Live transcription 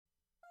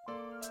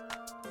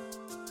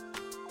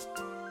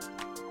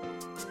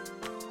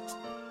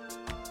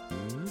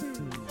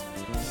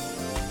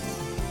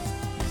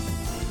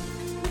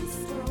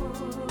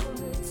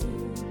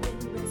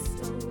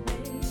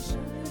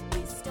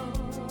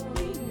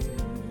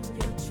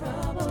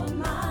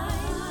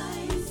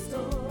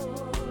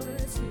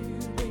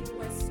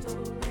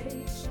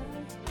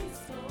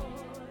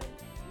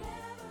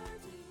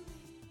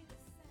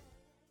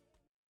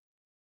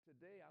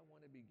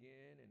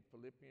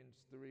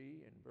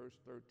verse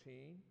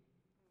 13.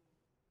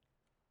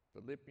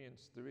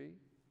 Philippians 3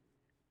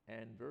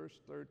 and verse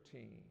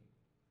 13.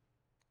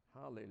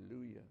 Hallelujah.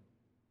 Hallelujah.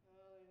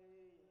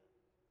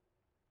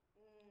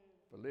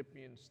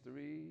 Philippians 3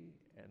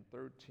 and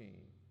 13. Yes.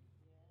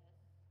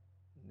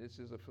 And this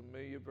is a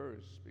familiar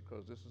verse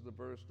because this is the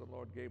verse the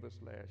Lord gave us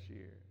last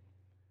year.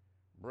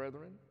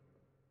 Brethren,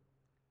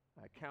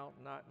 I count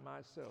not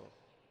myself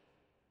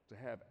to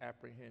have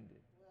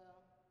apprehended. Well,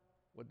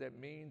 What that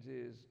means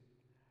is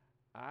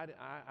I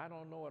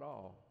don't know it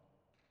all.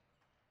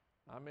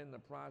 I'm in the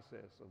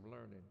process of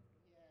learning.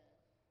 yes.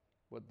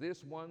 But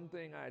this one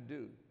thing I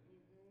do,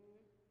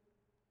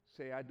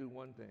 say I do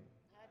one thing.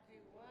 I do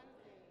one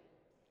thing.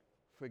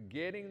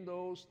 Forgetting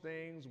those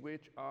things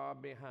which are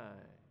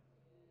behind.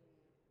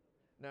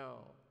 Now,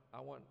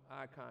 I want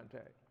eye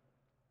contact.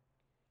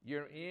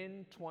 You're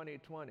in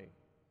 2020.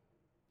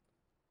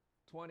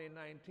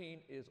 2019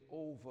 is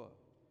over.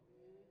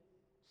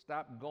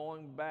 Stop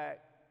going back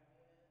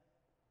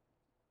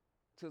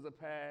to the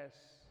past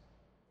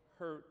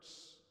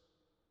hurts.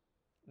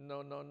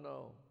 No, no,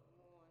 no.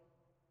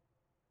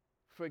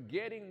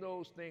 Forgetting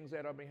those things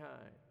that are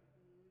behind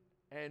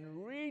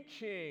and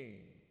reaching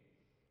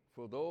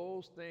for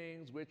those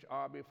things which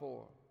are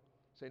before.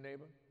 Say,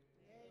 neighbor,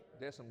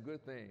 there's some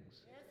good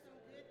things There's some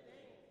good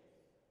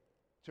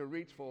things to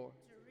reach for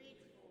to reach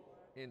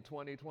for in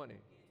 2020. in 2020.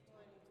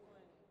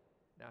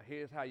 Now,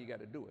 here's how you got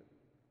to do it.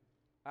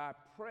 I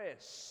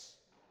press.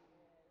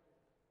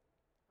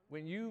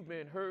 When you've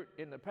been hurt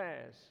in the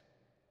past,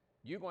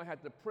 you're going to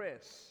have to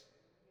press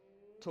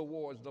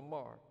towards the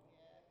mark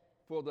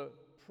for the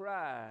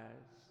prize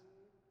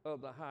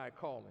of the high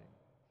calling.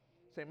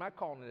 Say, my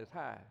calling is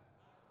high,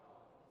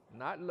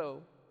 not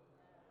low,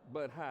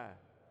 but high.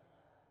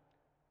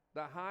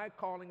 The high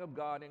calling of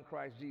God in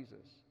Christ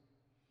Jesus.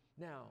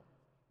 Now,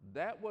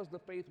 that was the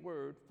faith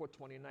word for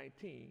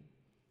 2019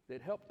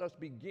 that helped us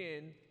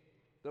begin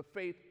the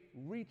faith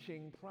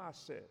reaching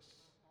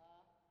process.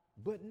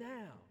 But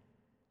now,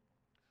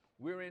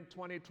 we're in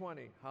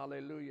 2020.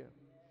 Hallelujah.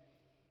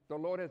 The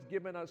Lord has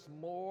given us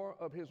more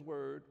of His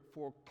word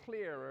for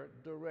clearer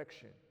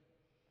direction.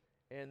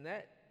 And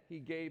that He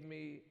gave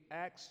me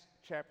Acts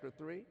chapter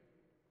 3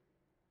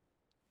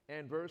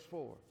 and verse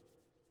 4.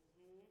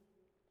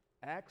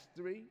 Acts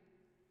 3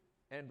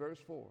 and verse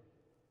 4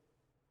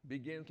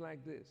 begins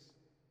like this.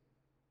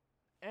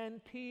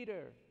 And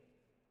Peter.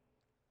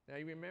 Now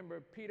you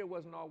remember, Peter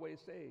wasn't always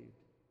saved.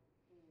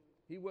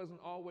 He wasn't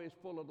always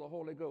full of the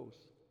Holy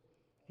Ghost.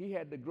 He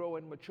had to grow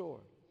and mature.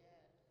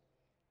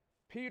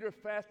 Peter,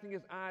 fastening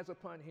his eyes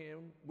upon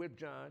him with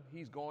John,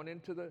 he's gone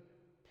into the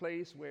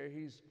place where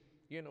he's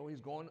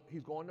going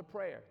to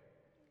prayer.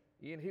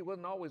 And he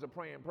wasn't always a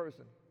praying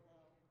person,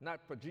 not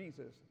for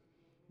Jesus.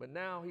 But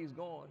now he's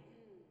gone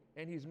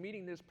and he's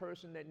meeting this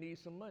person that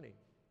needs some money.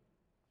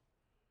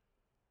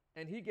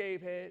 And he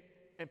gave head,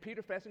 and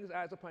Peter, fastening his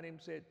eyes upon him,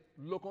 said,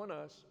 look on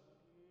us.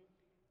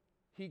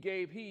 He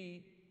gave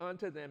heed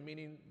unto them,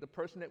 meaning the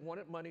person that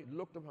wanted money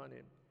looked upon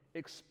him,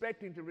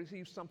 expecting to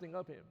receive something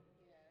of him.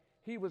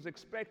 He was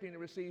expecting to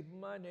receive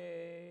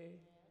money.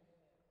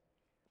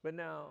 But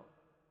now,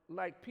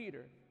 like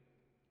Peter,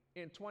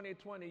 in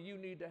 2020, you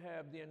need to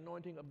have the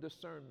anointing of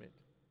discernment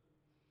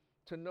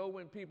to know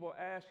when people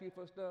ask you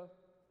for stuff.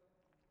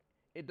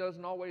 It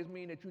doesn't always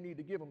mean that you need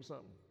to give them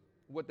something,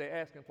 what they're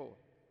asking for.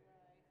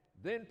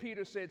 Then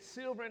Peter said,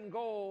 silver and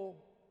gold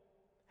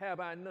have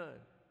I none.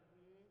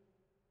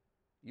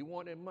 You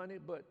wanted money,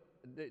 but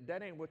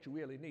that ain't what you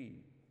really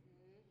need.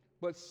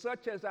 But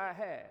such as I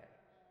have,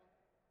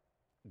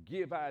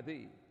 give I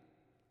thee.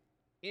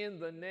 In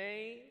the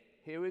name,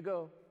 here we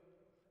go,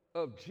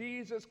 of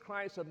Jesus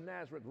Christ of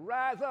Nazareth,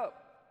 rise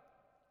up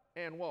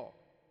and walk.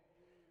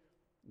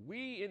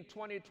 We in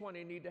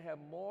 2020 need to have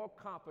more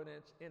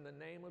confidence in the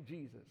name of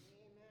Jesus.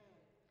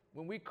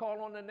 When we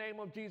call on the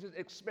name of Jesus,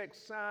 expect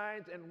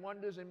signs and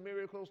wonders and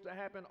miracles to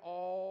happen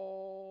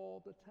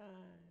all the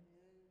time.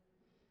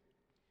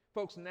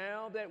 Folks,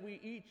 now that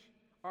we each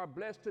are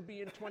blessed to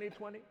be in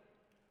 2020,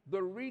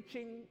 the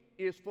reaching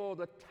is for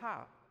the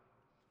top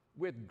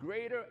with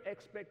greater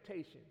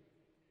expectation.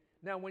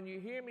 Now, when you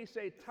hear me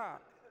say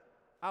top,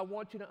 I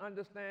want you to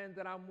understand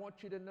that I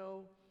want you to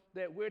know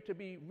that we're to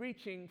be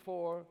reaching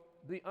for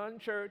the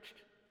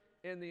unchurched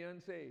and the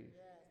unsaved.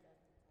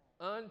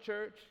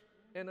 Unchurched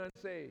and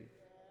unsaved.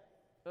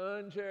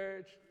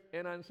 Unchurched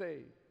and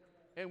unsaved.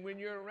 And when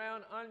you're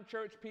around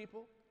unchurched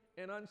people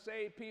and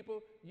unsaved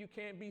people, you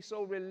can't be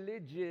so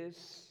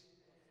religious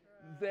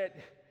that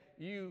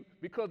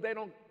because they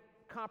don't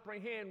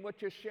comprehend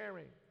what you're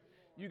sharing.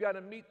 You got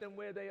to meet them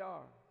where they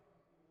are.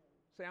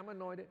 Say, I'm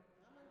anointed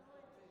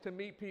to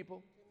meet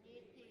people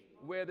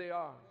where they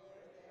are.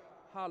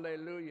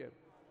 Hallelujah.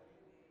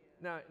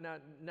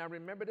 Now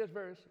remember this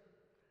verse.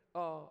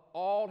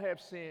 All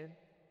have sinned.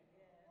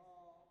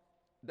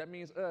 That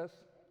means us.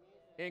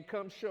 And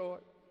come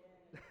short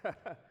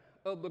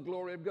of the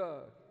glory of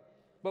God.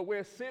 But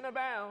where sin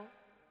abounds,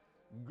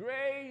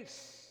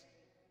 grace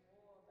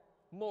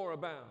more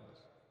abounds.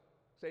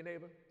 Say,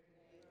 neighbor,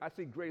 I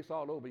see grace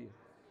all over you.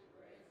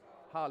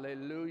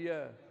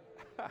 Hallelujah.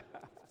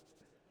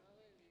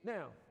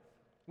 Now,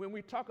 when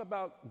we talk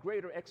about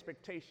greater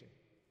expectation,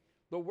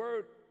 the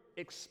word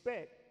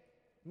expect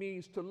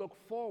means to look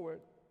forward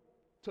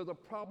to the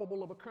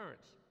probable of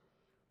occurrence.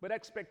 But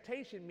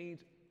expectation means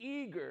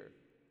eager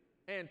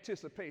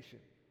anticipation.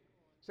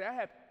 Say, I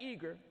have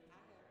eager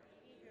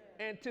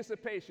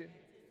anticipation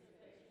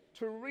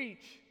to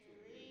reach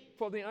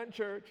for the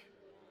unchurched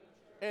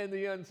and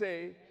the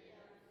unsaved.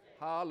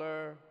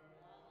 Holler.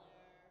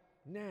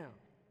 Now,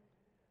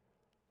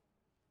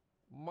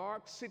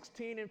 Mark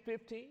 16 and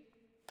 15.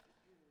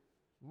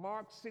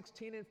 Mark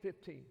 16 and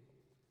 15.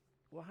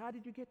 Well, how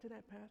did you get to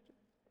that, Pastor?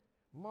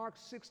 Mark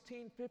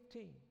 16,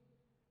 15.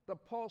 The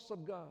pulse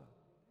of God.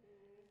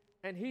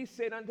 And he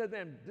said unto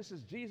them, this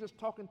is Jesus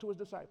talking to his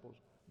disciples,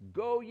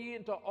 go ye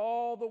into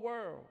all the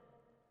world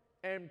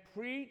and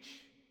preach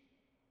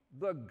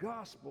the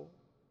gospel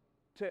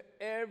to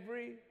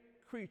every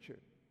creature.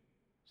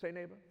 Say,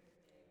 neighbor,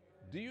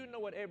 do you know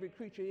what every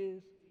creature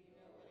is?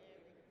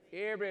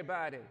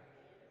 Everybody.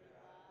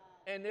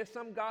 And there's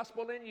some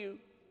gospel in you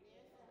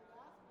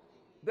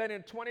that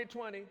in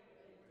 2020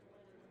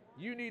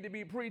 you need to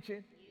be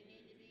preaching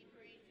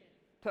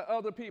to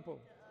other people,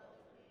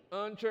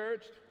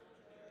 unchurched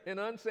and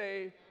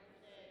unsaved,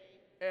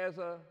 as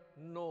a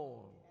norm.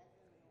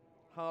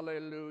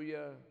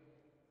 Hallelujah.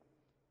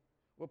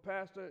 Well,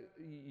 Pastor,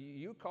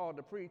 you called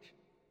to preach.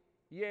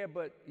 Yeah,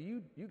 but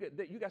you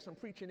got some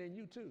preaching in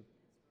you too.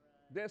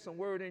 There's some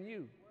word in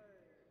you.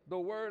 The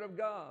word of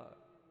God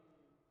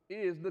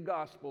is the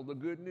gospel, the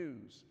good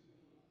news.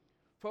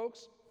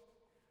 Folks,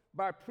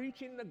 by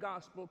preaching the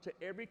gospel to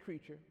every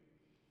creature,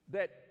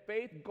 that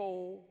faith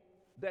goal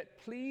that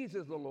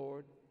pleases the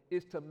Lord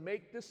is to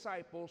make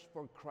disciples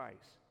for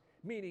Christ.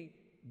 Meaning,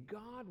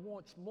 God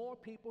wants more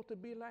people to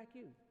be like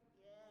you.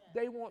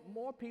 They want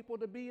more people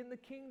to be in the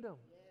kingdom.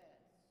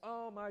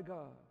 Oh my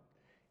God.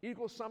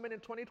 Eagle Summit in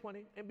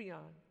 2020 and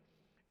beyond,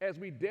 as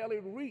we daily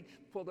reach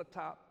for the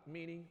top,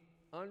 meaning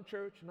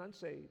unchurched and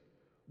unsaved,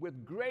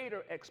 with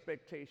greater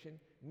expectation,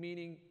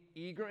 meaning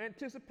eager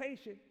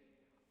anticipation,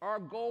 our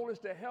goal is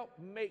to help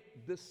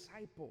make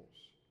disciples,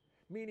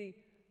 meaning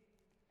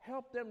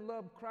help them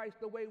love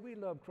Christ the way we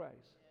love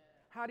Christ.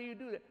 How do you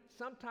do that?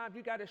 Sometimes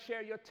you got to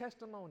share your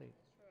testimony.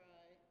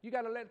 You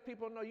got to let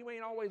people know you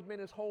ain't always been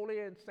as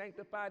holy and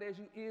sanctified as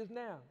you is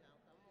now.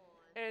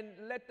 And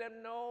let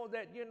them know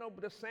that, you know,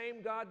 the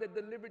same God that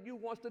delivered you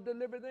wants to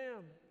deliver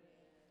them.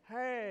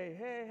 Hey,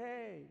 hey,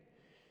 hey.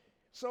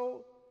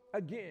 So,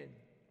 again,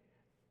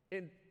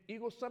 in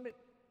Eagle Summit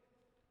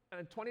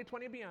and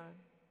 2020 and beyond,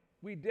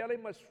 we daily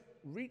must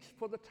reach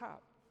for the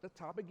top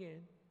again,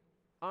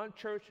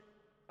 unchurched,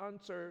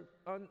 unserved,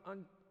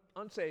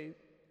 unsaved,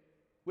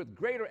 with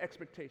greater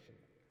expectation.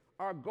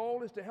 Our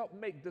goal is to help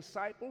make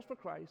disciples for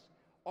Christ,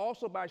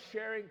 also by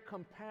sharing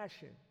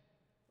compassion.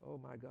 Oh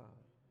my God.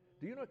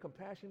 Do you know what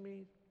compassion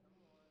means?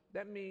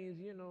 That means,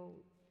 you know,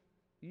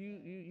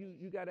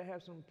 you got to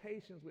have some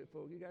patience with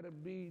folks. You got to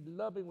be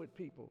loving with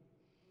people.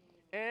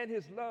 And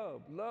his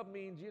love. Love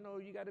means, you know,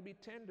 you got to be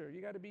tender.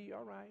 You got to be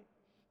all right.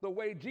 The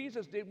way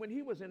Jesus did when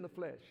he was in the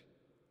flesh.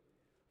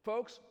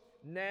 Folks,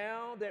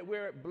 now that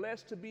we're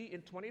blessed to be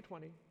in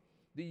 2020,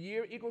 the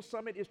year Eagle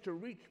Summit is to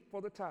reach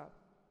for the top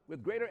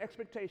with greater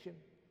expectation.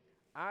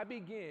 I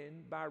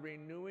begin by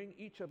renewing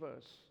each of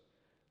us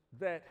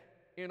that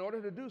in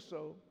order to do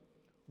so,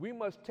 we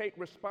must take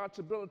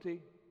responsibility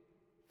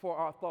for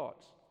our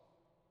thoughts,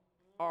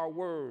 our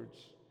words,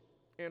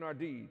 and our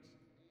deeds.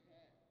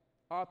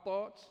 Our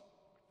thoughts,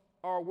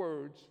 our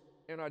words,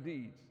 and our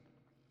deeds.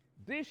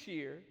 This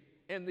year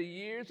and the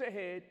years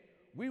ahead,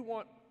 we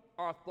want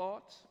our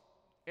thoughts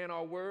and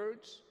our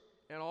words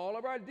and all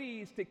of our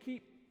deeds to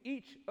keep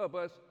each of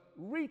us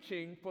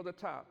reaching for the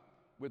top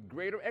with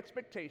greater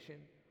expectation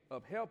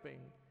of helping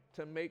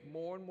to make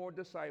more and more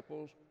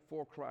disciples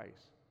for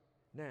Christ.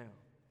 Now,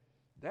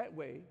 that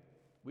way,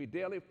 we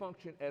daily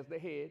function as the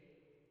head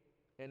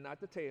and not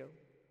the tail,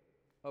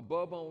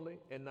 above only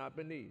and not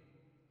beneath.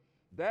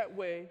 That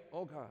way,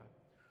 oh God,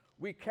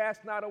 we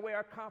cast not away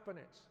our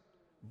confidence,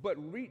 but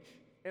reach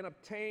and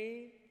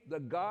obtain the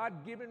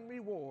God-given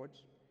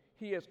rewards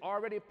he has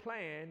already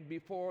planned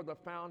before the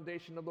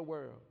foundation of the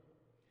world.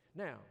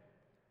 Now,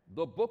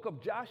 the book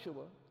of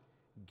Joshua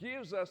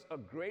gives us a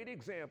great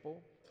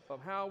example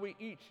of how we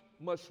each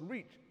must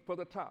reach for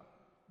the top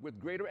with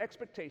greater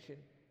expectation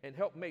and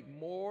help make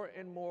more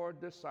and more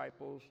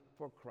disciples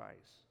for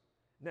Christ.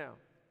 Now,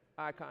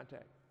 eye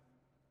contact.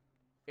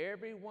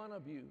 Every one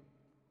of you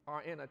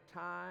are in a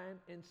time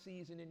and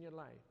season in your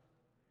life.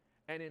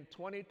 And in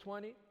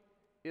 2020,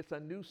 it's a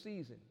new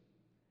season.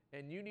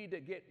 And you need to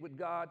get with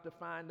God to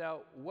find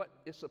out what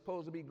is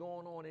supposed to be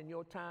going on in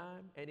your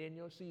time and in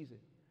your season.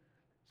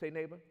 Say,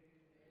 neighbor,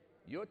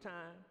 your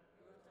time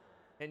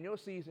and your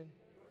season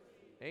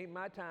ain't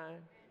my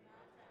time,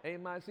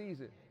 ain't my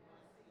season.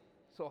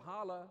 So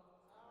holla.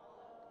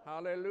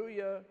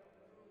 Hallelujah.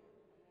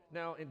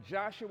 Now in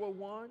Joshua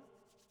 1,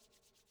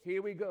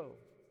 here we go.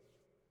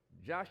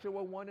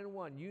 Joshua 1 and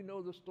 1. You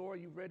know the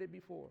story, you've read it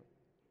before.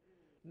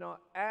 Now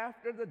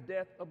after the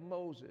death of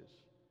Moses,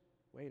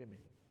 Wait a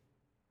minute.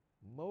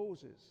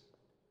 Moses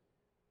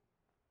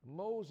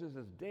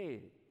is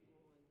dead.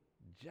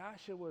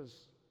 Joshua's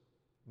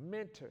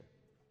mentor,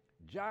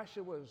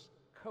 Joshua's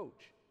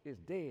coach is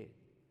dead.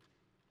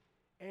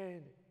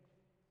 And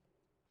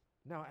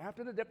now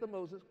after the death of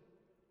Moses,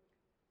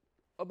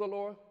 the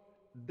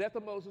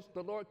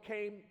Lord,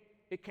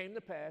 it came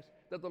to pass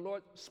that the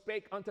Lord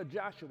spake unto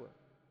Joshua.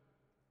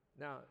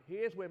 Now,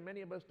 here's where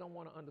many of us don't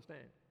want to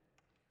understand.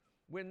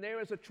 When there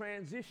is a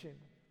transition,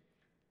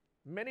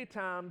 many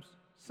times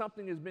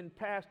something has been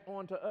passed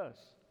on to us.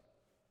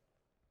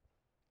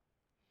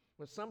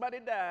 When somebody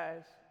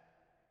dies,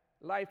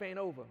 life ain't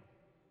over.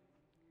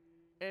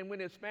 And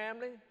when it's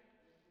family,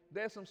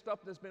 there's some stuff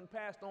that's been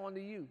passed on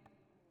to you.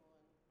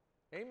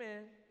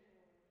 Amen.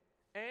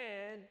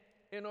 And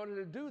in order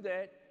to do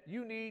that,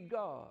 you need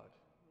God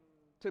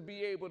to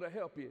be able to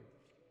help you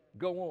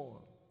go on.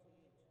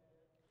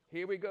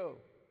 Here we go.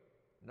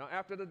 Now,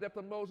 after the death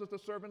of Moses, the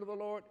servant of the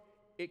Lord,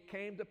 it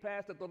came to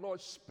pass that the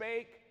Lord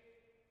spake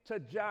to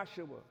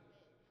Joshua,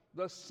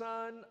 the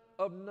son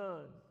of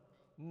Nun.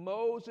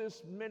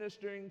 Moses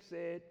ministering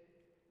said,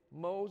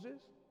 Moses,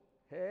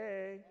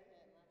 hey,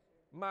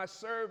 my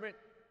servant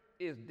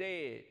is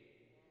dead.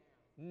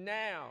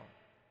 Now,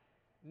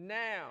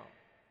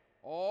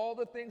 all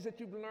the things that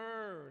you've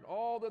learned,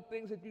 all the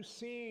things that you've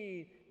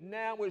seen,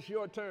 now is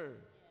your turn.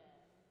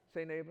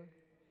 Say, neighbor,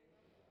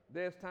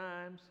 there's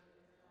times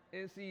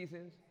and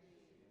seasons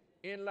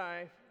in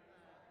life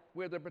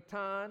where the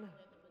baton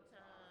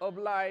of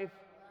life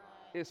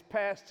is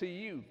passed to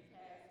you.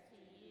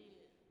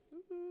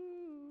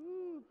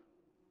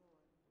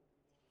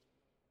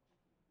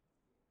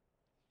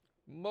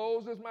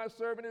 Moses, my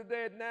servant, is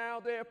dead.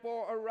 Now,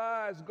 therefore,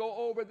 arise, go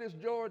over this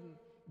Jordan,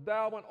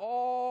 thou and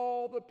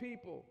all the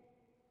people,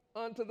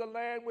 unto the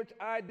land which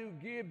I do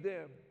give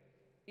them,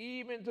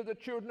 even to the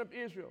children of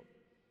Israel.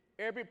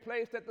 Every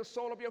place that the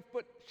sole of your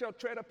foot shall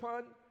tread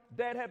upon,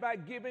 that have I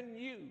given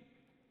you,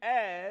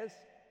 as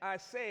I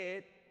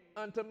said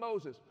unto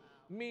Moses.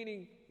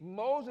 Meaning,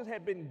 Moses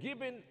had been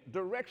given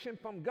direction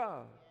from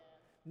God.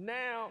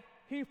 Now,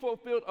 he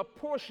fulfilled a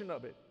portion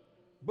of it.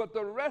 But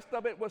the rest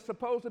of it was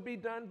supposed to be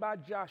done by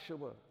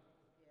Joshua.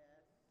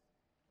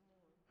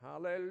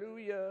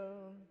 Hallelujah.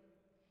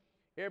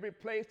 Every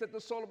place that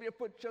the sole of your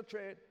foot shall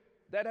tread,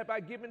 that have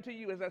I given to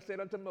you, as I said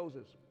unto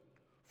Moses.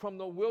 From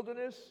the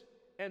wilderness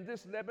and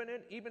this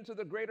Lebanon, even to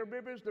the greater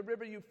rivers, the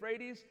river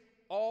Euphrates,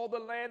 all the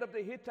land of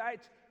the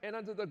Hittites, and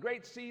unto the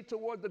great sea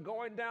toward the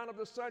going down of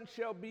the sun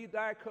shall be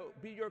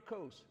your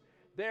coast.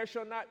 There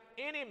shall not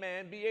any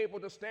man be able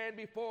to stand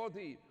before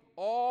thee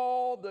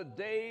all the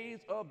days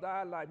of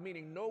thy life,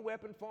 meaning no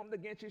weapon formed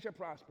against you shall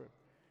prosper.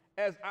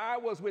 As I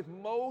was with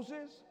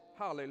Moses,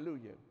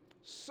 hallelujah,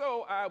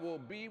 so I will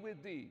be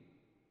with thee.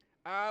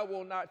 I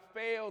will not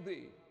fail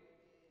thee.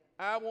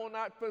 I will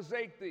not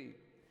forsake thee.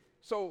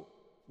 So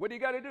what do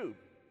you got to do?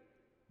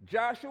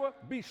 Joshua,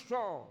 be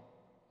strong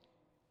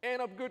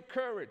and of good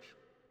courage.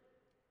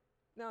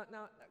 Now,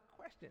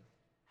 question,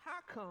 how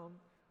come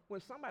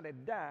when somebody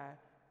dies,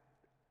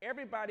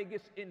 everybody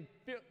gets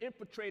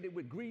infiltrated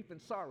with grief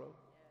and sorrow,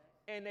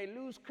 and they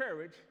lose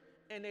courage,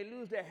 and they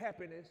lose their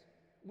happiness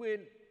when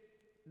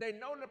they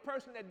know the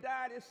person that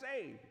died is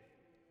saved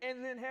and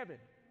is in heaven?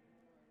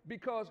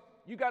 Because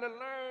you got to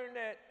learn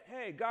that,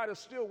 hey, God is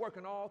still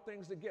working all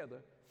things together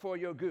for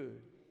your good.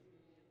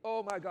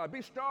 Oh, my God.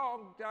 Be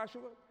strong,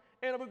 Joshua,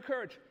 and of good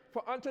courage.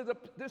 For unto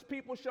this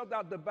people shalt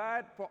thou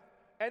divide for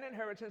an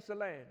inheritance the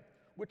land,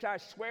 which I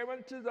swear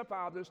unto the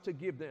fathers to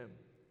give them.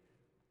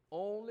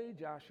 Only,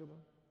 Joshua,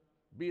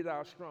 be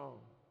thou strong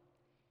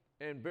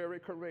and very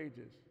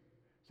courageous.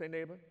 Say,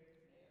 neighbor,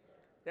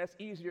 that's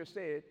easier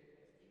said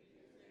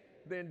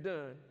than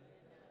done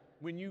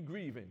when you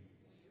grieving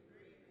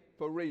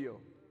for real.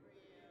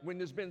 When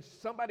there's been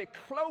somebody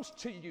close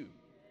to you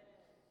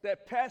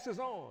that passes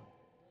on,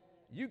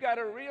 you got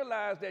to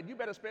realize that you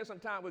better spend some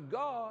time with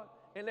God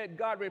and let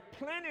God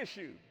replenish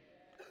you.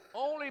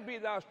 Only be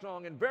thou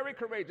strong and very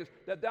courageous,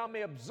 that thou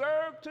may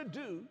observe to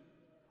do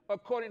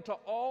according to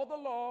all the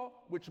law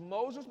which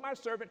Moses my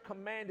servant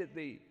commanded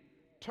thee.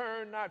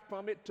 Turn not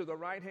from it to the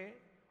right hand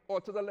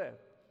or to the left,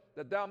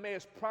 that thou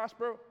mayest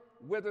prosper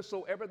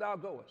whithersoever thou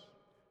goest.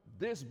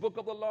 This book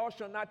of the law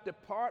shall not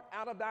depart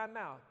out of thy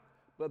mouth,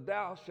 but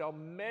thou shalt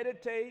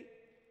meditate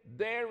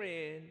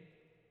therein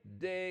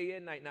day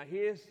and night. Now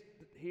here's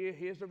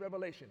the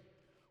revelation.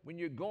 When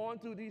you're going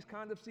through these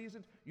kinds of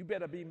seasons, you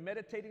better be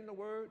meditating the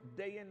word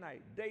day and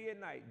night, day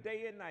and night,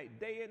 day and night,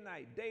 day and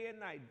night, day and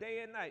night,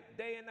 day and night,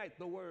 day and night,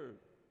 the word.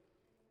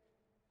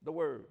 The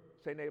word.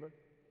 Say, neighbor,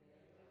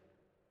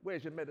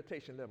 where's your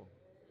meditation level?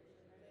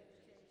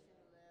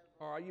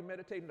 Or are you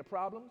meditating the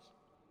problems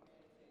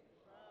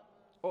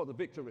or the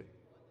victory?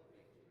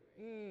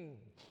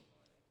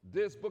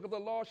 This book of the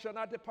law shall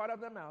not depart out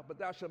of thy mouth, but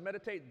thou shalt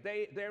meditate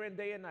therein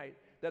day and night,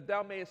 that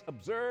thou mayest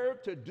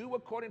observe to do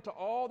according to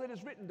all that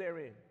is written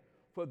therein.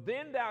 For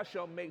then thou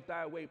shalt make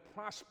thy way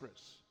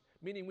prosperous.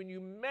 Meaning when you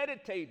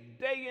meditate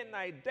day and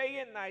night,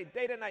 day and night,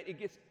 day and night, it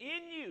gets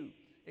in you,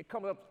 it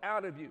comes up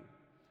out of you.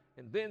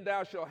 And then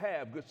thou shalt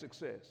have good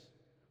success.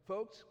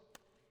 Folks,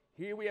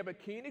 here we have a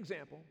keen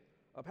example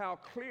of how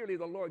clearly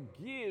the Lord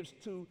gives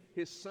to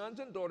his sons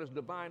and daughters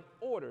divine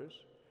orders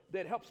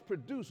that helps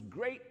produce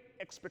great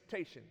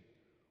expectation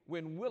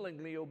when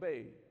willingly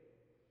obeyed.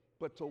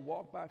 But to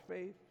walk by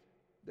faith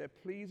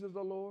that pleases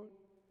the Lord,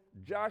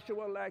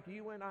 Joshua, like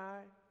you and I,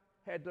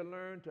 had to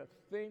learn to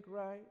think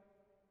right,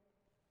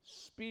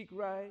 speak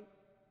right,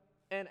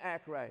 and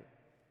act right.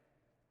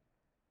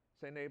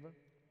 Say, neighbor,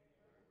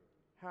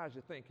 how's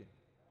your thinking?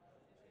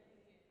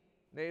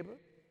 Neighbor,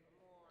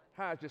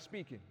 how's your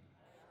speaking?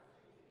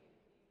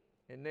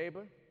 And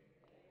neighbor,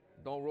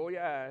 don't roll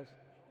your eyes.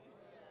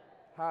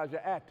 How's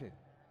your acting?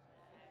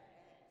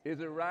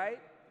 Is it right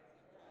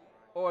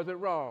or is it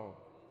wrong?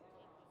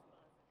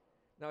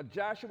 Now,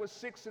 Joshua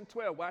 6 and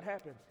 12, what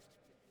happened?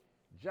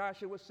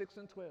 Joshua 6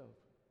 and 12.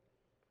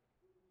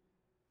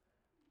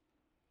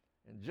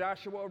 And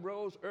Joshua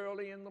arose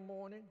early in the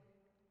morning.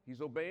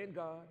 He's obeying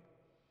God.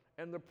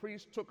 And the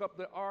priests took up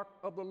the ark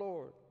of the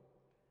Lord.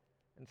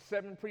 And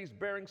 7 priests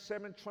bearing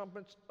 7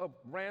 trumpets of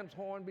ram's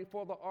horn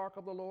before the ark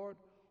of the Lord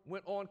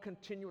went on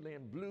continually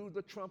and blew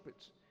the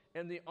trumpets.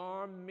 And the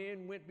armed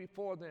men went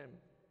before them.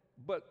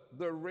 But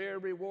the rare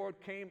reward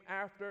came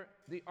after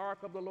the ark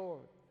of the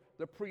Lord,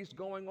 the priests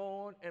going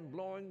on and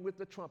blowing with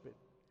the trumpet.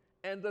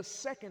 And the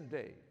second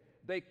day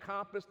they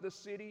compassed the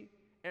city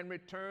and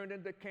returned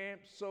into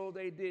camp. So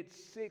they did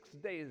 6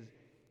 days.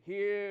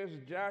 Here's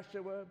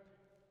Joshua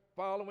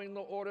following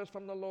the orders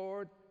from the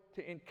Lord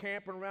to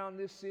encamp around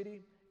this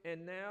city.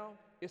 And now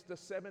it's the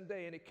 7th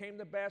day. And it came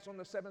to pass on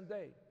the 7th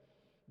day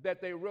that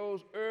they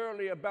rose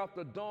early about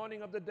the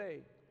dawning of the day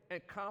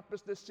and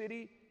compassed the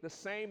city the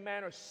same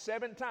manner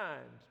 7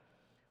 times.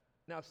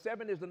 Now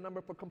 7 is the number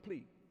for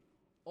complete.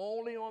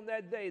 Only on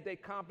that day they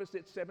compassed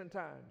it 7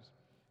 times.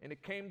 And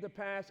it came to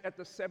pass at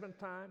the 7th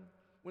time,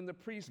 when the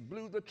priests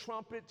blew the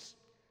trumpets,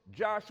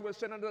 Joshua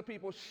said unto the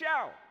people,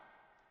 shout,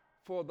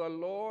 for the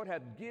Lord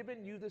hath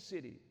given you the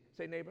city.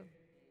 Say, neighbor,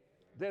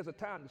 there's a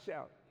time to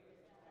shout.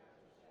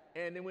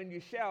 And then when you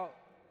shout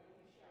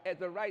at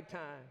the right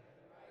time,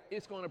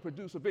 it's going to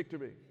produce a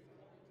victory.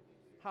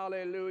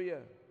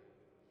 Hallelujah.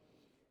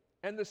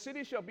 And the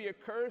city shall be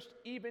accursed,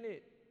 even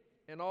it,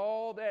 and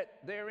all that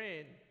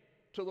therein,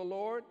 to the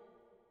Lord.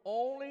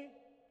 Only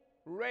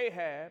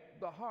Rahab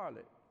the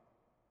harlot,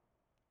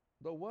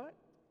 the what?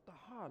 The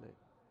harlot,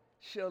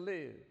 shall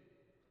live.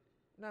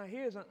 Now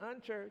here's an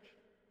unchurched,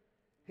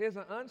 here's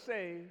an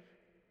unsaved,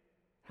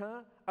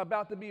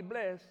 about to be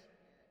blessed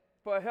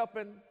for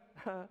helping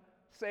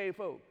save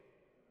folk.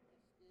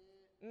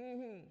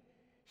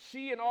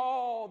 She and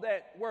all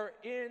that were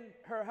in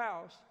her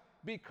house,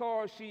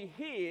 because she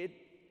hid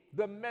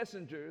the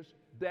messengers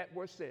that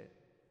were sent,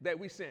 that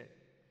we sent.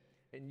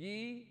 And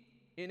ye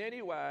in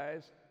any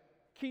wise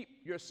keep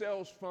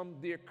yourselves from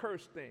the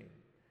accursed thing,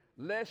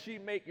 lest ye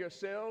make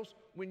yourselves,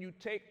 when you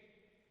take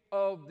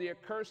of the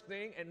accursed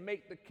thing, and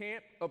make the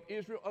camp of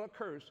Israel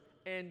accursed,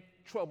 and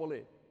trouble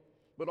it.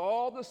 But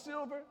all the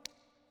silver,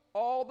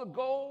 all the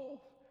gold,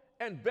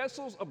 and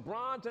vessels of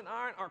bronze and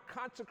iron are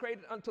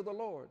consecrated unto the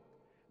Lord.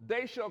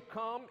 They shall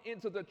come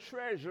into the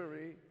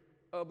treasury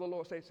of the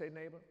Lord. Say,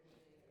 neighbor,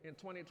 in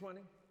 2020,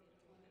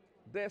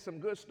 there's some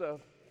good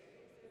stuff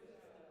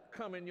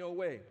coming your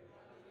way.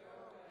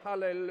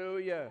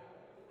 Hallelujah.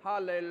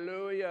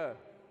 Hallelujah.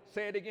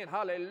 Say it again.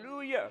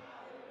 Hallelujah.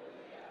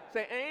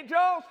 Say,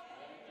 angels,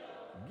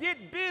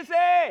 get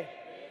busy.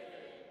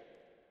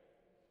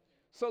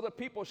 So the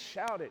people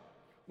shouted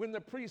when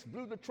the priests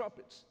blew the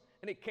trumpets.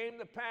 And it came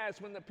to pass,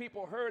 when the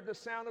people heard the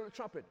sound of the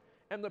trumpet,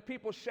 and the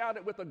people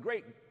shouted with a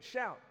great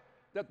shout,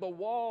 that the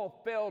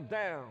wall fell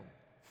down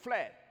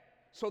flat.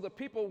 So the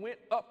people went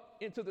up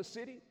into the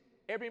city,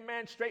 every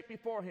man straight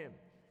before him,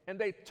 and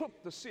they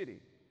took the city.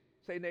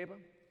 Say, neighbor,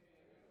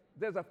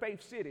 there's a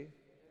faith city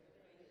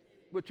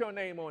with your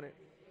name on it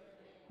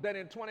that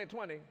in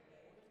 2020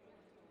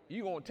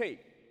 you're going to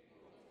take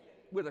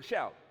with a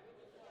shout.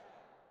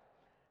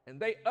 And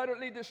they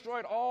utterly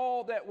destroyed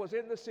all that was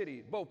in the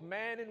city, both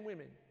man and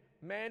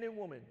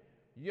woman,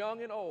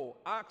 young and old,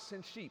 ox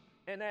and sheep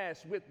and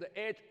ass, with the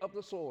edge of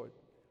the sword.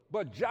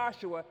 But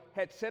Joshua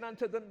had said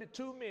unto them, the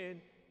 2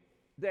 men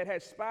that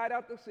had spied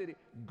out the city,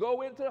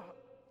 go into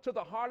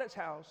the harlot's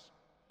house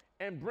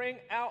and bring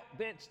out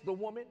thence the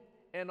woman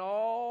and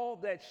all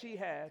that she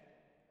hath,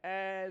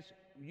 as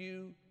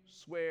you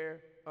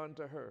swear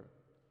unto her.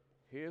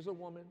 Here's a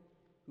woman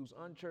who's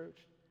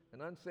unchurched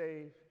and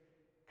unsaved,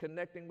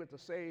 connecting with the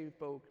saved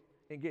folk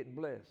and getting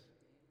blessed.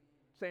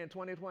 Say, in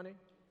 2020,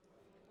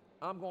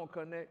 I'm going to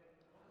connect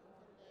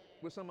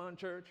with some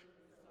unchurched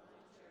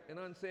and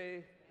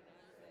unsaved,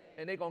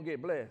 and they're going to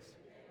get blessed.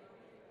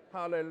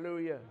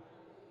 Hallelujah.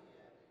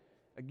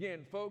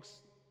 Again,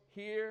 folks,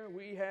 here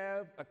we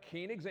have a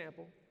keen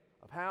example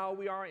of how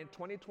we are in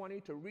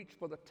 2020 to reach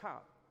for the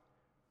top.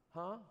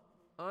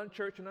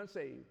 Unchurched and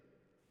unsaved,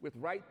 with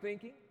right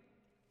thinking,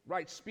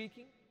 right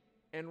speaking,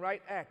 and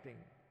right acting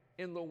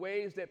in the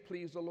ways that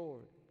please the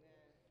Lord.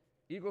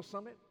 Eagle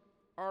Summit,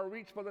 our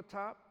reach for the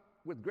top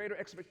with greater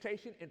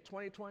expectation in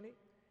 2020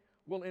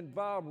 will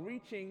involve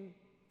reaching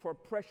for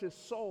precious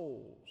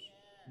souls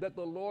that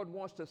the Lord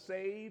wants to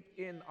save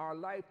in our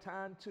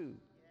lifetime too.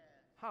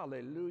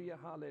 Hallelujah,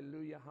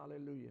 hallelujah,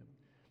 hallelujah.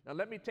 Now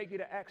let me take you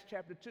to Acts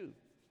chapter 2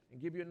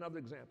 and give you another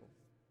example.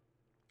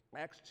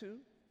 Acts 2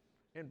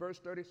 and verse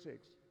 36.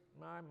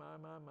 My.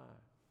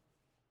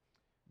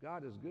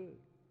 God is good.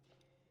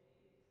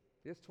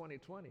 It's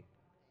 2020.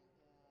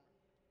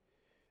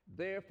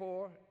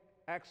 Therefore,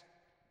 Acts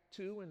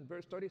 2 and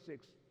verse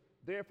 36,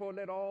 therefore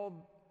let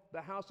all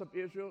the house of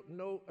Israel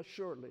know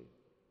assuredly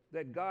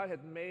that God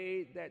hath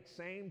made that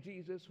same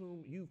Jesus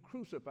whom you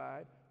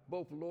crucified,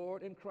 both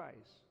Lord and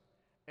Christ.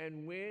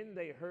 And when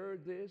they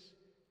heard this,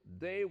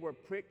 they were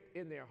pricked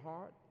in their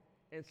heart,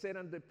 and said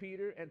unto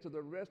Peter and to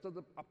the rest of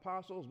the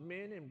apostles,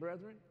 men and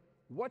brethren,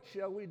 what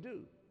shall we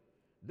do?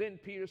 Then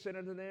Peter said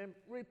unto them,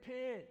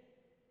 repent,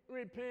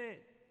 repent.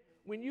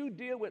 When you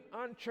deal with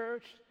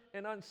unchurched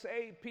and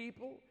unsaved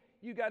people,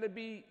 you got to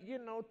be,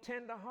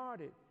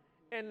 tender-hearted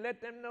and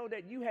let them know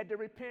that you had to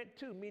repent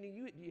too,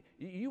 meaning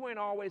you ain't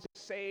always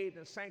saved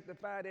and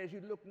sanctified as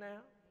you look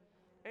now.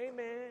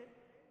 Amen.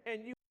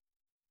 And you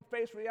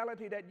face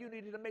reality that you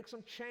needed to make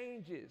some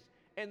changes.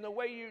 And the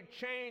way you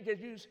change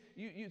is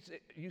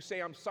you say,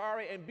 I'm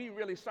sorry, and be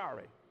really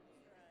sorry.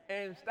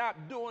 And stop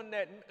doing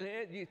that.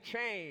 You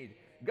change.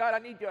 God, I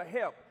need your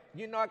help.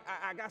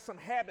 I got some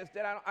habits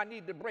that I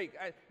need to break.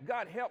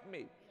 God, help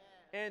me.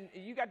 And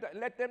you got to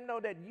let them know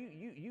that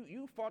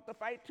you fought the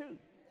fight too.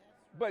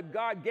 But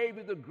God gave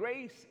you the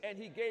grace, and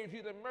he gave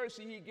you the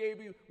mercy. He gave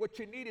you what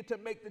you needed to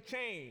make the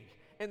change.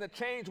 And the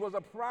change was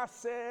a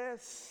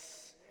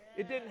process.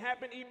 It didn't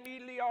happen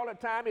immediately all the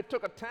time. It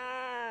took a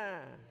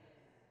time.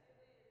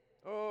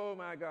 Oh,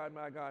 my God,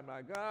 my God,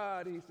 my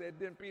God. He said,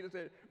 then Peter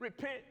said,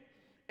 repent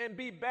and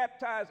be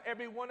baptized,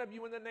 every one of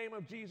you, in the name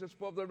of Jesus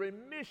for the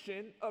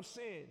remission of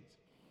sins.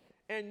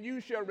 And you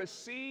shall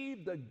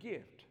receive the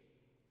gift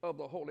of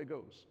the Holy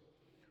Ghost.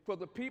 For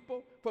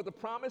the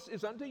promise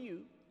is unto you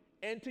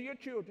and to your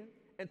children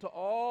and to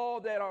all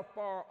that are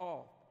far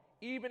off,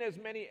 even as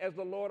many as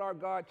the Lord our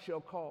God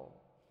shall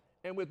call.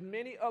 And with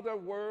many other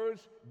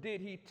words did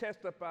he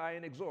testify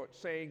and exhort,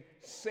 saying,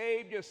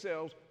 save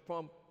yourselves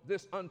from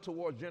this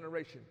untoward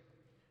generation.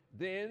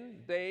 Then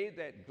they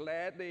that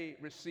gladly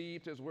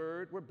received his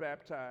word were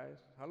baptized.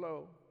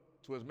 Hello.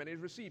 To as many as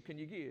received can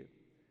you give.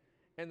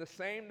 And the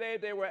same day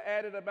they were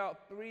added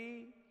about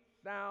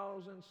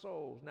 3,000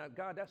 souls. Now,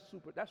 God,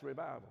 that's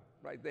revival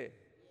right there. Yeah.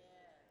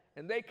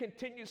 And they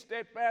continued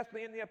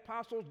steadfastly in the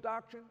apostles'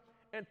 doctrine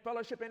and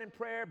fellowship and in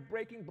prayer,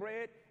 breaking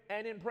bread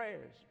and in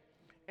prayers.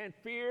 And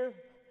fear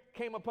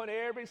came upon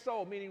every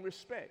soul, meaning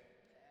respect.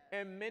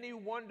 And many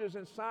wonders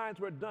and signs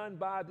were done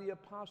by the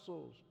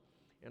apostles.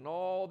 And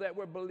all that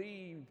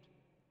believed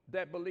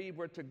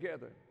were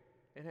together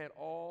and had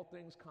all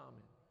things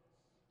common.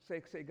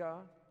 Say,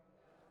 God,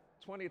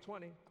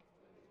 2020,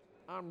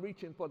 I'm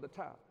reaching for the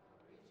top.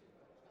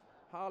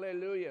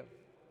 Hallelujah.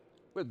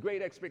 With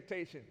great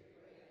expectation.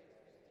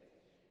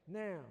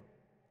 Now,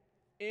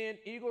 in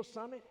Eagle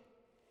Summit,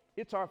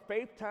 it's our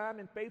faith time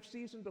and faith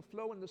season to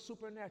flow in the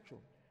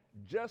supernatural,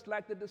 just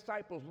like the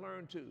disciples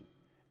learned to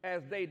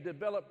as they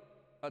developed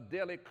a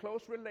daily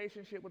close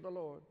relationship with the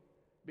Lord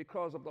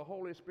because of the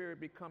Holy Spirit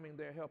becoming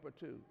their helper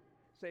too.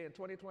 Say in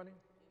 2020,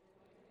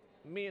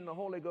 me and the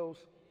Holy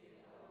Ghost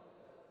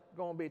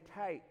gonna be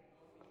tight.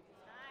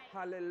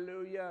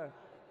 Hallelujah.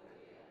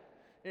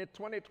 In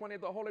 2020,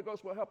 the Holy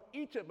Ghost will help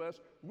each of us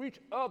reach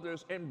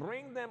others and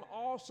bring them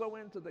also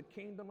into the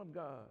kingdom of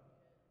God.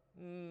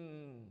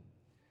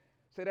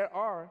 Say that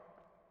R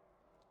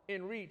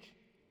in reach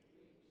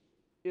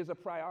is a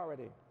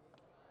priority.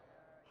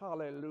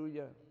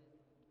 Hallelujah.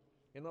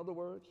 In other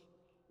words,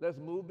 let's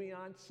move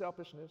beyond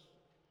selfishness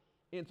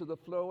into the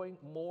flowing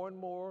more and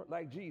more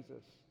like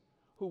Jesus,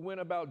 who went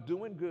about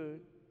doing good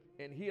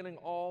and healing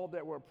all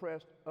that were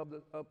oppressed of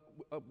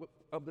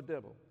the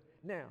devil.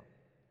 Now,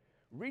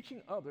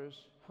 reaching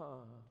others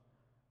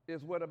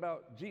is what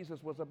about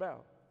Jesus was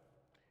about.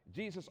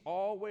 Jesus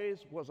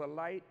always was a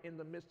light in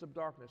the midst of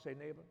darkness. Say,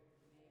 neighbor,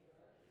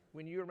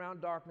 when you're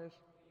around darkness,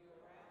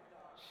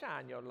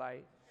 shine your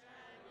light.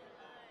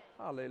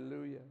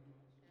 Hallelujah.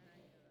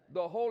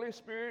 The Holy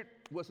Spirit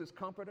was his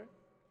comforter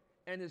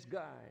and his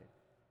guide,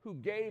 who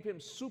gave him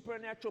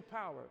supernatural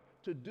power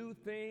to do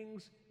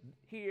things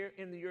here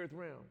in the earth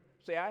realm.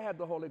 Say, I have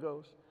the Holy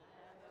Ghost.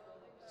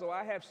 So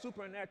I have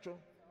supernatural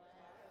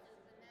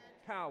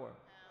power.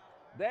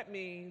 That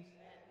means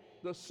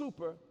the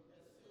super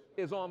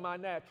is on my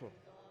natural.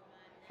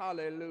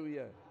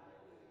 Hallelujah.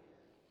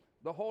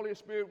 The Holy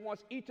Spirit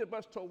wants each of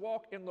us to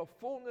walk in the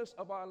fullness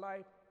of our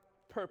life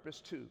purpose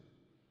too.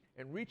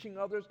 And reaching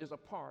others is a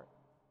part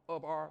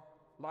of our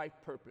life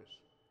purpose.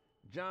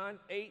 John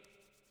 8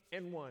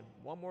 and 1.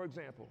 One more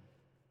example.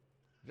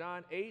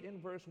 John 8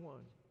 and verse 1.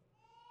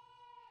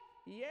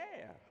 Yeah,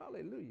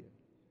 hallelujah.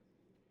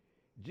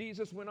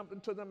 Jesus went up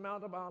into the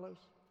Mount of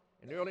Olives,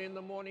 and early in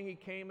the morning he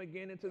came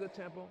again into the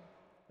temple,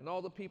 and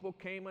all the people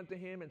came unto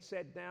him and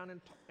sat down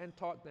and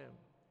taught them.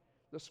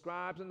 The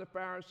scribes and the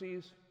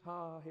Pharisees,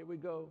 here we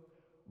go,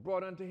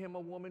 brought unto him a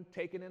woman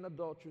taken in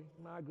adultery.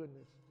 My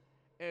goodness.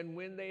 And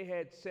when they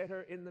had set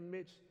her in the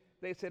midst,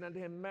 They said unto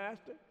him,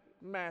 Master,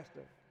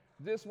 Master,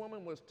 this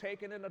woman was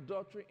taken in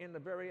adultery in the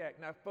very act.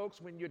 Now,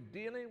 folks, when you're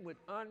dealing with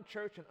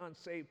unchurched and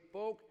unsaved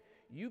folk,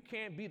 you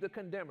can't be the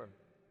condemner.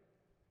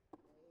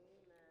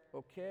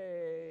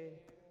 Okay.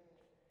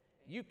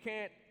 You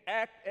can't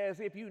act as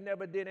if you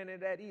never did any of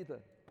that either.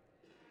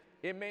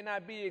 It may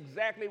not be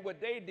exactly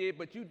what they did,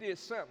 but you did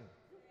something.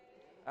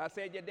 I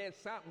said you did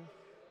something.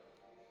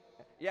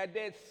 You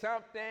did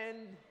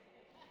something.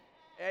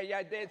 And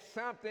you did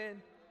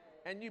something.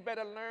 And you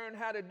better learn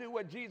how to do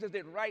what Jesus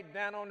did, right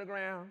down on the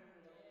ground.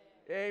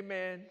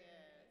 Amen.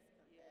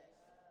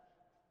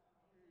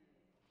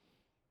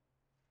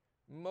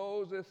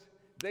 Moses,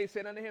 they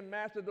said unto him,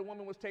 Master, the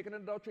woman was taken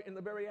in adultery in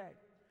the very act.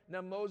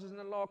 Now Moses in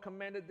the law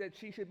commanded that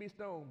she should be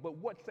stoned. But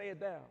what sayest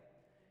thou?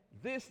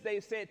 This they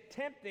said,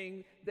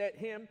 tempting that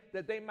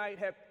they might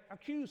have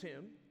accused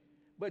him.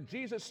 But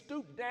Jesus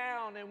stooped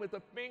down and with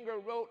a finger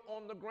wrote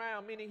on the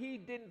ground, meaning he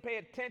didn't pay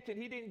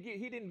attention. He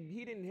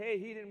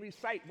didn't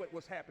recite what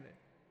was happening.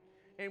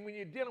 And when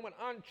you're dealing with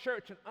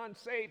unchurched and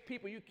unsaved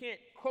people, you can't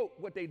quote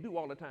what they do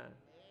all the time.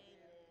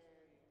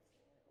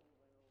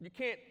 You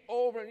can't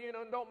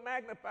don't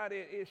magnify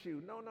their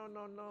issue. No.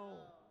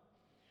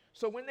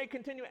 So when they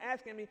continue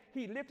asking me,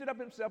 he lifted up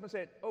himself and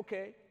said,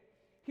 okay,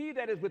 he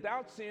that is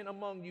without sin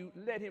among you,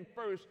 let him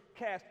first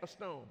cast a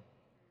stone.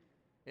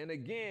 And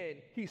again,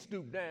 he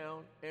stooped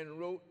down and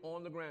wrote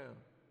on the ground.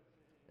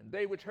 And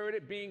they which heard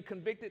it, being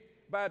convicted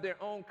by their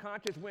own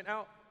conscience, went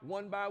out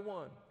one by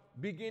one,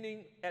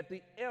 beginning at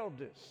the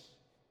eldest,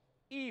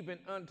 even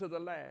unto the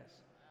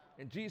last.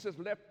 And Jesus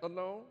left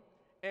alone,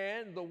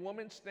 and the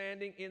woman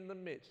standing in the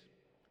midst.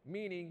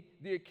 Meaning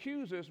the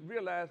accusers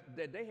realized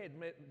that they had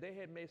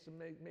made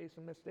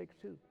some mistakes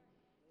too.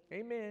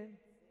 Amen.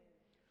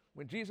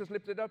 When Jesus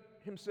lifted up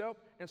himself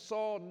and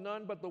saw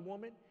none but the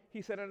woman,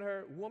 he said unto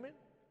her, Woman,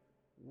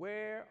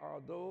 where are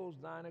those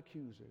thine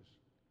accusers?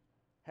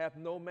 Hath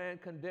no man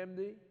condemned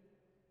thee?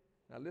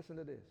 Now listen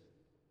to this.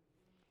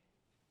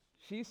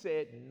 She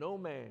said, no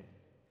man.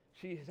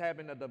 She's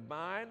having a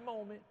divine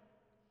moment.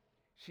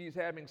 She's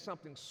having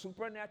something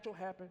supernatural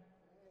happen.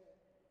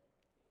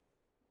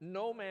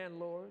 No man,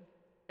 Lord.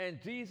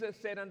 And Jesus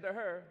said unto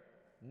her,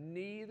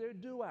 neither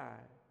do I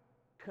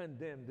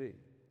condemn thee.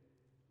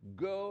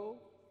 Go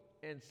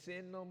and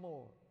sin no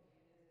more.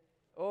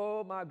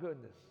 Oh my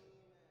goodness.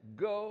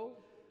 Go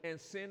and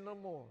sin no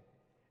more.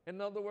 In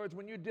other words,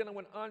 when you're dealing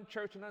with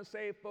unchurched and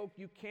unsaved folk,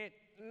 you can't,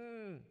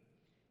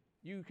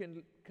 you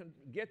can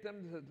get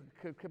them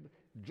to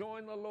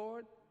join the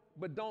Lord,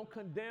 but don't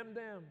condemn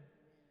them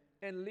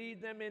and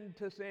lead them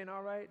into saying,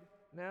 all right,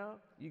 now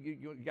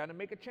you got to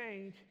make a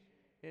change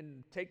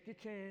and take your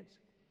chance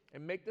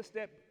and make the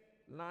step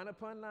line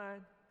upon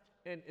line.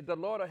 And the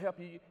Lord will help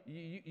you.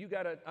 You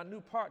got a new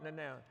partner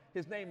now.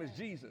 His name is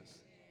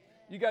Jesus.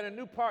 You got a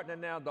new partner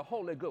now, the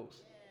Holy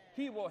Ghost.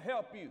 He will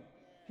help you.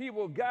 He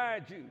will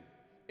guide you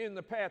in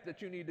the path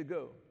that you need to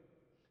go.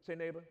 Say,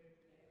 neighbor,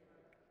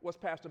 what's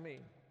pastor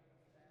mean?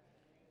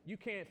 You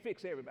can't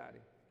fix everybody.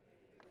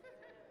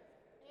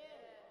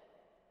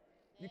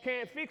 You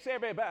can't fix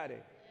everybody.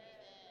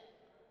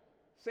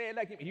 Say it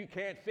like you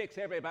can't fix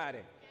everybody.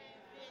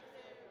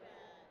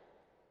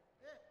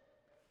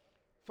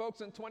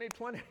 Folks, in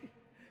 2020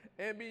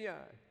 and beyond,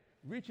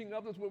 reaching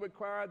others will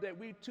require that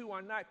we too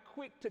are not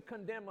quick to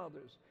condemn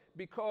others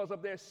because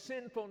of their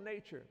sinful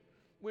nature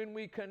when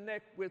we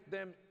connect with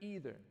them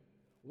either.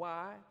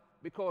 Why?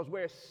 Because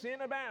where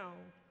sin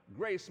abounds,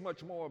 grace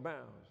much more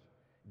abounds.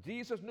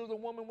 Jesus knew the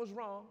woman was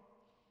wrong,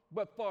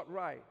 but thought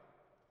right.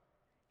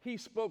 He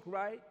spoke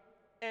right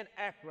and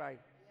act right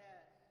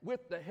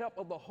with the help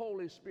of the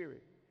Holy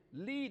Spirit,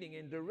 leading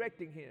and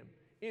directing him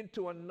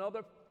into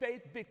another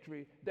faith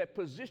victory that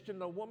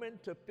positioned the woman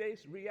to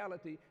face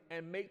reality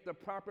and make the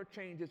proper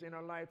changes in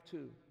her life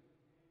too.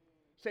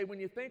 Say, when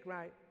you think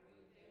right,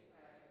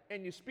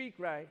 and you speak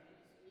right,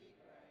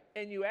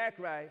 and you act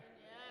right,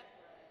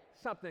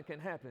 something can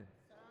happen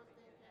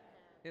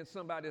in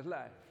somebody's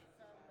life.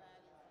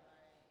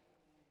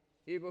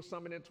 Eagle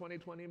Summit in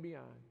 2020 and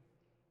beyond.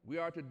 We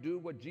are to do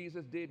what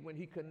Jesus did when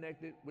he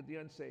connected with the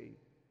unsaved.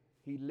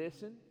 He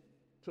listened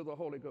to the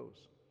Holy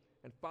Ghost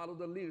and followed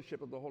the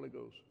leadership of the Holy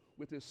Ghost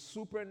with his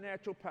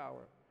supernatural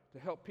power to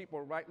help people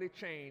rightly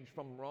change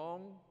from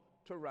wrong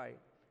to right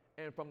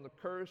and from the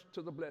curse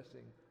to the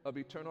blessing of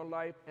eternal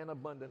life and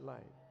abundant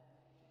life.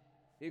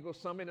 Eagle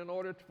Summit, in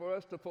order for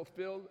us to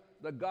fulfill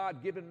the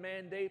God-given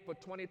mandate for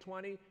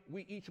 2020,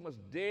 we each must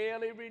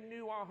daily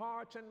renew our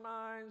hearts and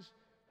minds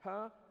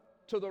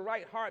to the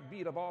right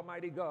heartbeat of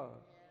Almighty God.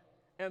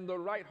 And the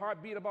right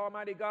heartbeat of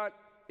Almighty God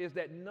is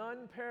that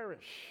none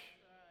perish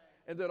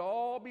and that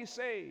all be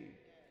saved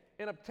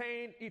and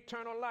obtain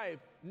eternal life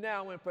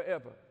now and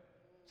forever.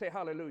 Say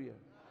hallelujah.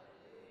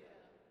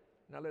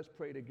 Now let's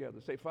pray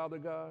together. Say, Father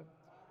God,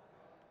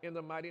 in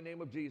the mighty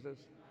name of Jesus,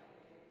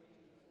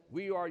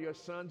 we are your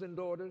sons and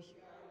daughters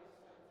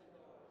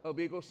of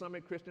Eagle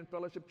Summit Christian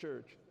Fellowship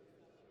Church.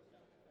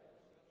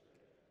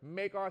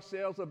 Make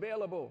ourselves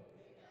available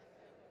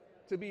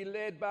to be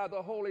led by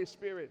the Holy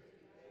Spirit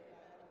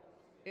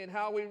in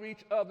how we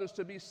reach others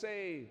to be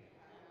saved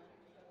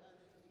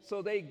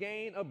so they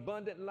gain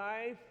abundant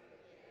life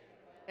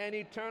and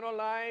eternal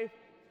life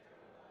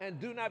and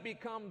do not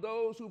become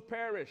those who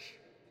perish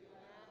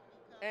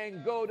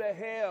and go to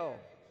hell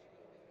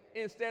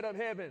instead of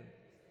heaven.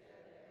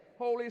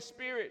 Holy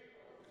Spirit,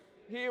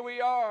 here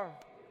we are.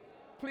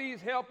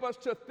 Please help us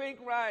to think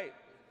right,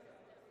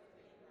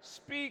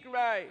 speak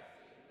right,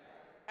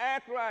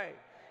 act right,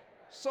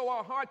 so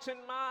our hearts and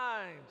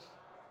minds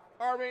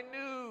are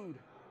renewed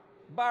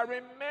by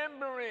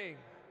remembering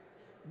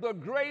the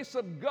grace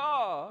of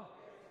God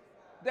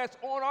that's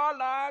on our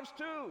lives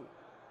too.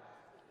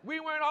 We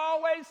weren't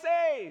always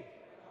saved.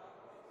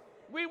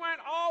 We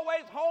weren't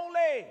always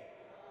holy.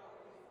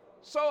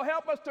 So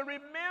help us to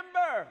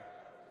remember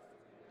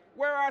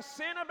where our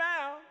sin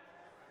abounds,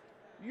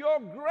 your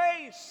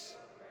grace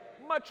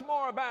much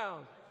more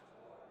abounds.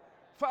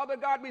 Father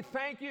God, we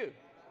thank you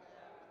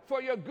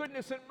for your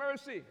goodness and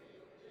mercy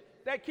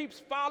that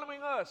keeps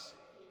following us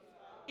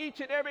each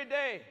and every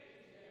day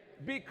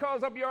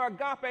because of your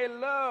agape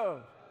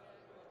love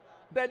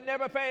that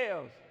never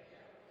fails.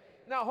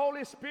 Now,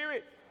 Holy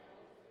Spirit,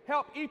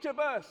 help each of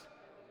us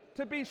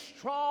to be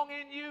strong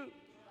in you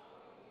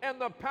and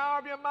the power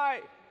of your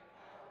might.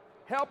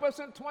 Help us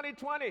in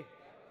 2020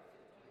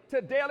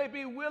 to daily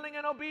be willing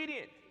and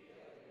obedient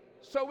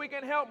so we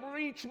can help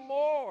reach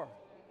more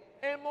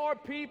and more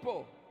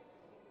people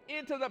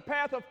into the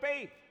path of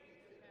faith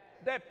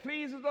that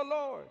pleases the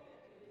Lord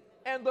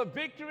and the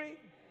victory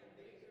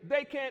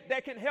that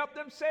can help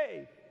them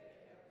save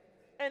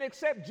and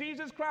accept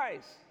Jesus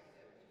Christ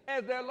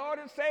as their Lord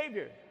and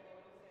Savior.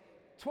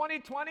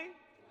 2020,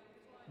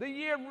 the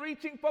year of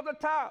reaching for the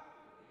top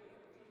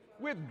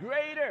with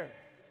greater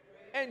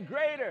and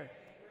greater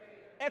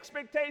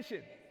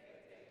expectation,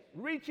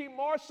 reaching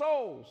more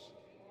souls.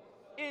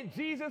 In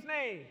Jesus'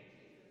 name,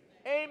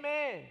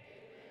 amen,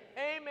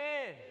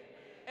 amen,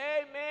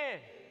 amen.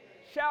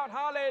 Shout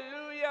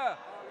hallelujah,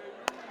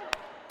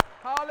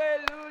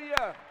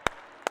 hallelujah.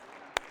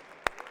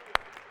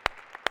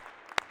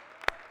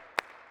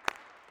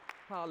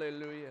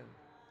 Hallelujah.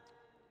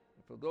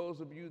 For those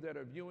of you that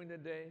are viewing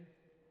today,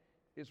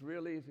 it's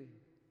real easy.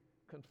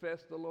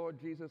 Confess the Lord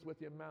Jesus with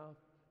your mouth,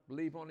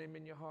 believe on him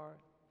in your heart,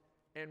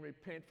 and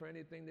repent for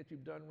anything that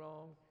you've done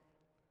wrong,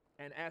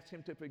 and ask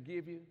him to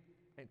forgive you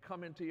and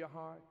come into your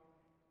heart,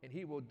 and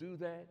he will do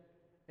that.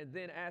 And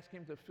then ask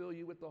him to fill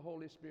you with the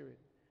Holy Spirit.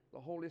 The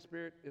Holy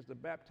Spirit is the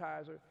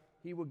baptizer.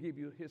 He will give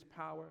you his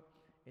power,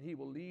 and he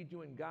will lead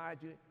you and guide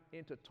you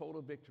into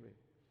total victory.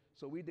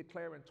 So we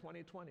declare in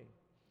 2020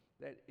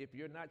 that if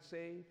you're not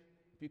saved,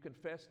 if you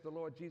confess the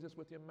Lord Jesus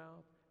with your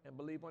mouth and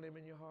believe on him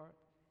in your heart,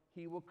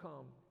 he will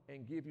come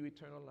and give you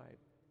eternal life.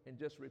 And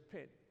just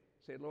repent.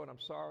 Say, Lord, I'm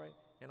sorry,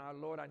 and our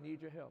Lord, I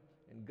need your help.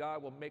 And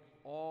God will make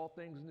all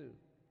things new.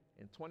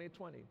 In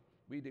 2020,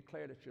 we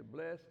declare that you're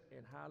blessed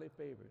and highly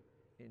favored.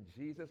 In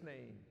Jesus'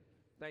 name.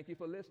 Thank you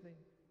for listening.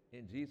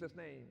 In Jesus'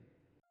 name.